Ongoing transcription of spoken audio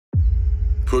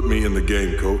Put me in the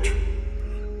game, coach.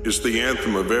 It's the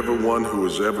anthem of everyone who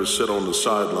has ever sat on the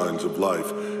sidelines of life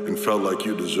and felt like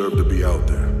you deserve to be out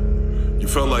there. You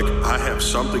felt like I have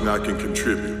something I can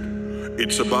contribute.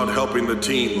 It's about helping the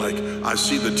team, like I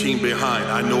see the team behind.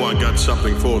 I know I got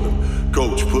something for them.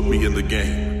 Coach, put me in the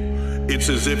game. It's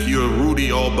as if you're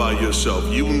Rudy all by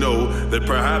yourself. You know that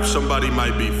perhaps somebody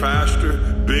might be faster,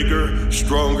 bigger,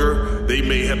 stronger. They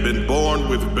may have been born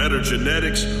with better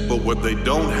genetics, but what they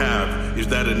don't have is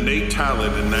that innate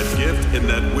talent and that gift and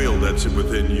that will that's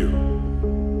within you.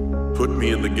 Put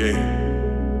me in the game.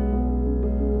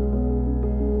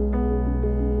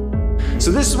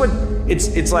 So this is what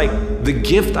it's like. The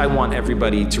gift I want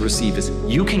everybody to receive is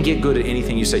you can get good at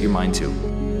anything you set your mind to.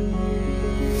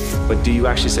 But do you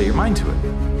actually set your mind to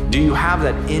it? Do you have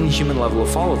that inhuman level of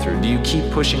follow through? Do you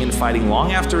keep pushing and fighting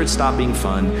long after it stopped being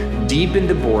fun, deep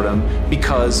into boredom,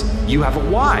 because you have a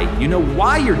why? You know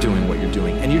why you're doing what you're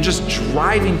doing, and you're just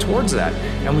driving towards that.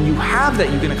 And when you have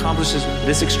that, you can accomplish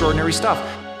this extraordinary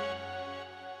stuff.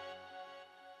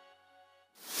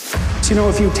 You know,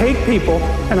 if you take people,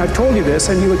 and I've told you this,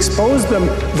 and you expose them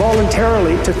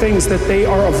voluntarily to things that they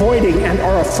are avoiding and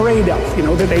are afraid of, you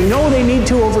know, that they know they need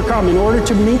to overcome in order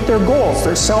to meet their goals,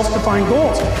 their self-defined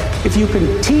goals. If you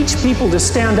can teach people to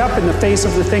stand up in the face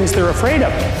of the things they're afraid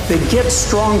of, they get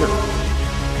stronger.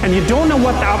 And you don't know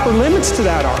what the upper limits to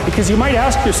that are, because you might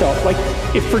ask yourself, like,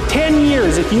 if for 10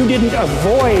 years, if you didn't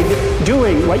avoid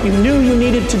doing what you knew you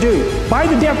needed to do, by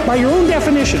your own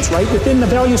definitions, right, within the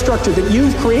value structure that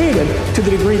you've created, to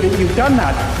the degree that you've done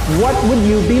that, what would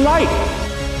you be like?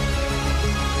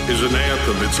 Is an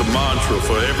anthem, it's a mantra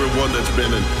for everyone that's been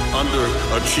an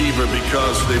underachiever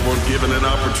because they weren't given an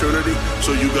opportunity,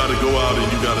 so you gotta go out and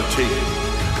you gotta take it.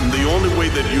 And the only way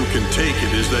that you can take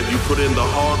it is that you put in the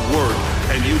hard work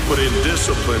and you put in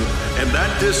discipline, and that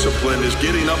discipline is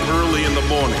getting up early in the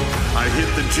morning. I hit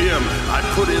the gym, I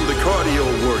put in the cardio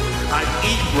work, I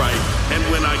eat right, and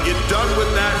when I get done with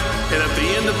that, and at the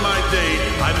end of my day,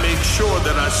 I make sure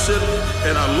that I sit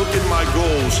and I look at my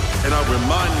goals and I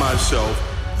remind myself,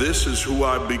 this is who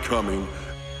I'm becoming.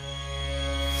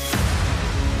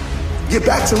 Get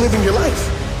back to living your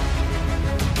life.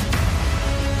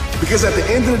 Because at the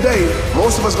end of the day,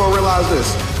 most of us gonna realize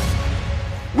this.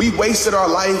 We wasted our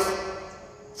life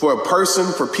for a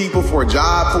person, for people, for a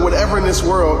job, for whatever in this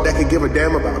world that could give a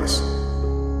damn about us.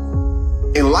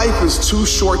 And life is too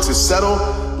short to settle.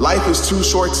 Life is too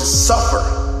short to suffer.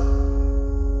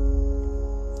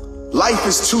 Life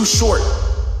is too short.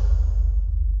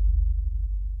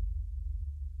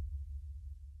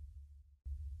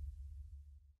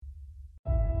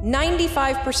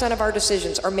 "95% of our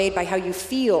decisions are made by how you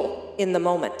feel in the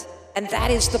moment. And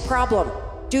that is the problem.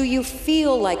 Do you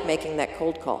feel like making that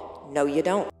cold call? No, you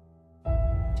don't.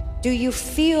 Do you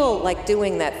feel like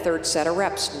doing that third set of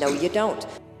reps? No, you don't.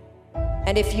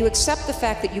 And if you accept the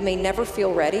fact that you may never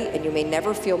feel ready, and you may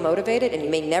never feel motivated, and you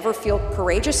may never feel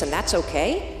courageous, and that's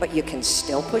okay, but you can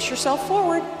still push yourself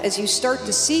forward. As you start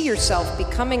to see yourself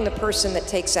becoming the person that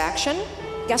takes action,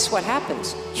 guess what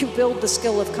happens? You build the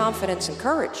skill of confidence and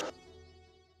courage.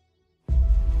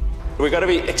 We got to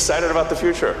be excited about the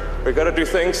future. We got to do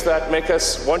things that make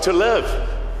us want to live.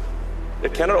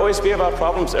 It cannot always be about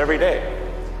problems every day.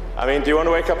 I mean, do you want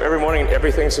to wake up every morning and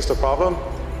everything's just a problem?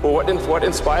 Well, what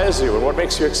inspires you and what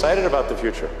makes you excited about the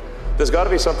future? There's got to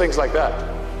be some things like that.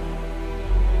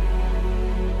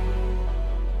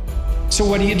 So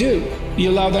what do? You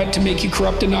allow that to make you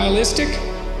corrupt and nihilistic?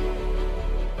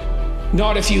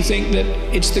 Not if you think that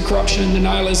it's the corruption and the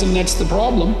nihilism that's the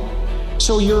problem.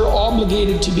 So you're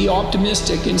obligated to be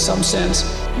optimistic in some sense,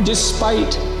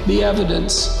 despite the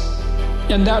evidence.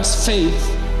 And that's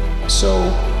faith. So,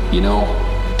 you know,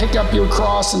 pick up your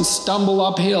cross and stumble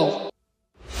uphill.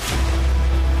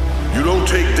 You don't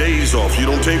take days off, you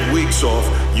don't take weeks off,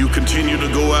 you continue to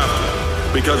go after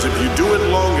it. Because if you do it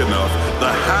long enough, the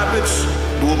habits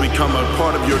will become a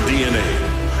part of your DNA.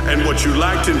 And what you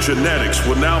lacked in genetics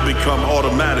will now become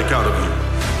automatic out of you.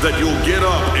 That you'll get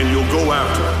up and you'll go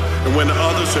after it. And when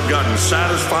others have gotten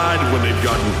satisfied, when they've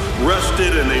gotten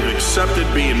rested and they've accepted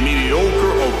being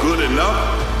mediocre or good enough,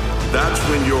 that's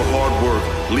when your hard work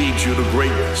leads you to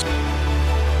greatness.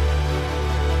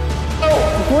 So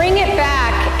bring it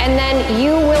back, and then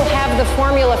you will have the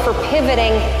formula for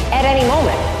pivoting at any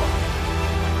moment.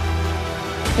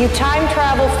 You time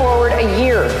travel forward a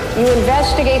year. You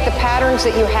investigate the patterns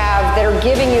that you have that are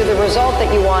giving you the result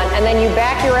that you want, and then you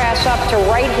back your ass up to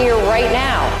right here, right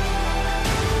now.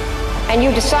 And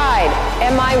you decide,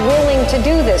 am I willing to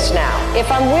do this now?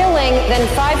 If I'm willing, then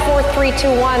 5, 4, 3,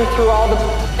 2, 1 through all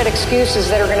the excuses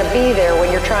that are going to be there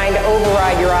when you're trying to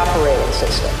override your operating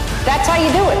system. That's how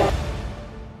you do it.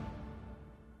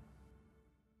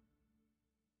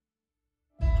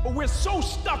 so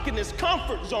stuck in this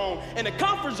comfort zone, and the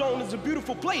comfort zone is a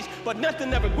beautiful place, but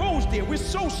nothing ever grows there. We're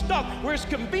so stuck where it's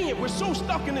convenient. We're so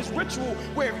stuck in this ritual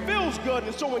where it feels good,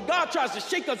 and so when God tries to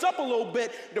shake us up a little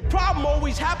bit, the problem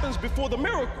always happens before the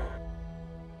miracle.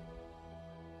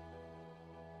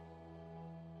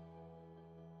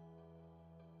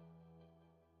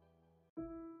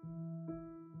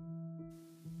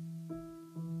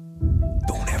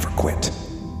 Don't ever quit.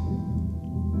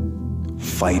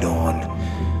 Fight on.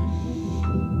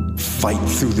 Fight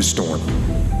through the storm.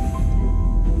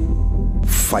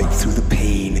 Fight through the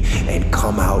pain and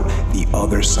come out the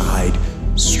other side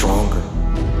stronger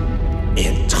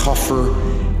and tougher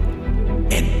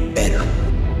and better.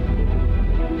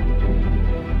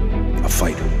 A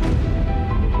fighter.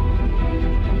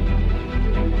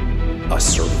 A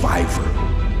survivor.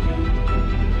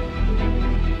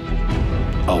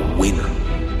 A winner.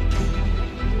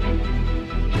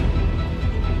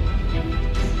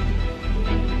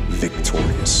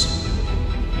 Victorious.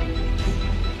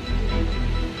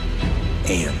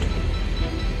 And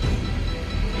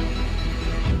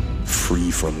free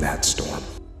from that storm.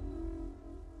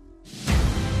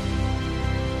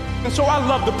 And so I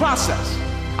love the process.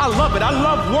 I love it. I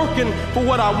love working for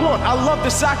what I want. I love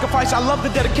the sacrifice. I love the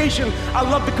dedication. I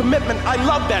love the commitment. I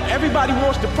love that. Everybody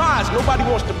wants the prize. Nobody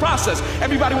wants the process.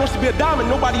 Everybody wants to be a diamond.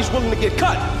 Nobody's willing to get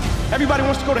cut. Everybody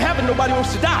wants to go to heaven. Nobody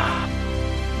wants to die.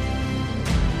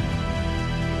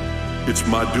 It's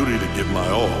my duty to give my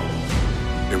all.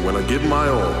 And when I give my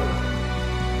all,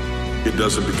 it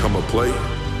doesn't become a play,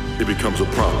 it becomes a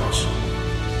promise.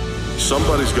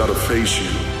 Somebody's got to face you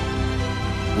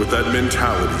with that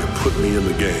mentality and put me in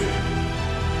the game.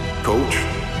 Coach,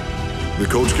 the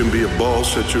coach can be a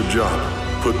boss at your job.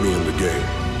 Put me in the game.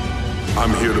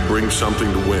 I'm here to bring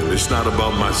something to win. It's not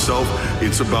about myself,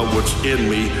 it's about what's in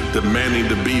me, demanding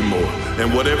to be more.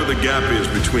 And whatever the gap is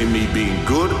between me being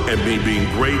good and me being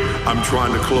great, I'm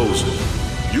trying to close it.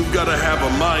 You've got to have a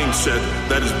mindset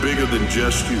that is bigger than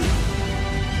just you.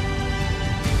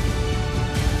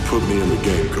 Put me in the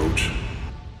game, Coach.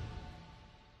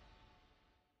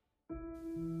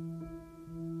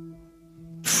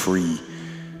 Free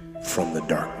from the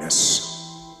darkness.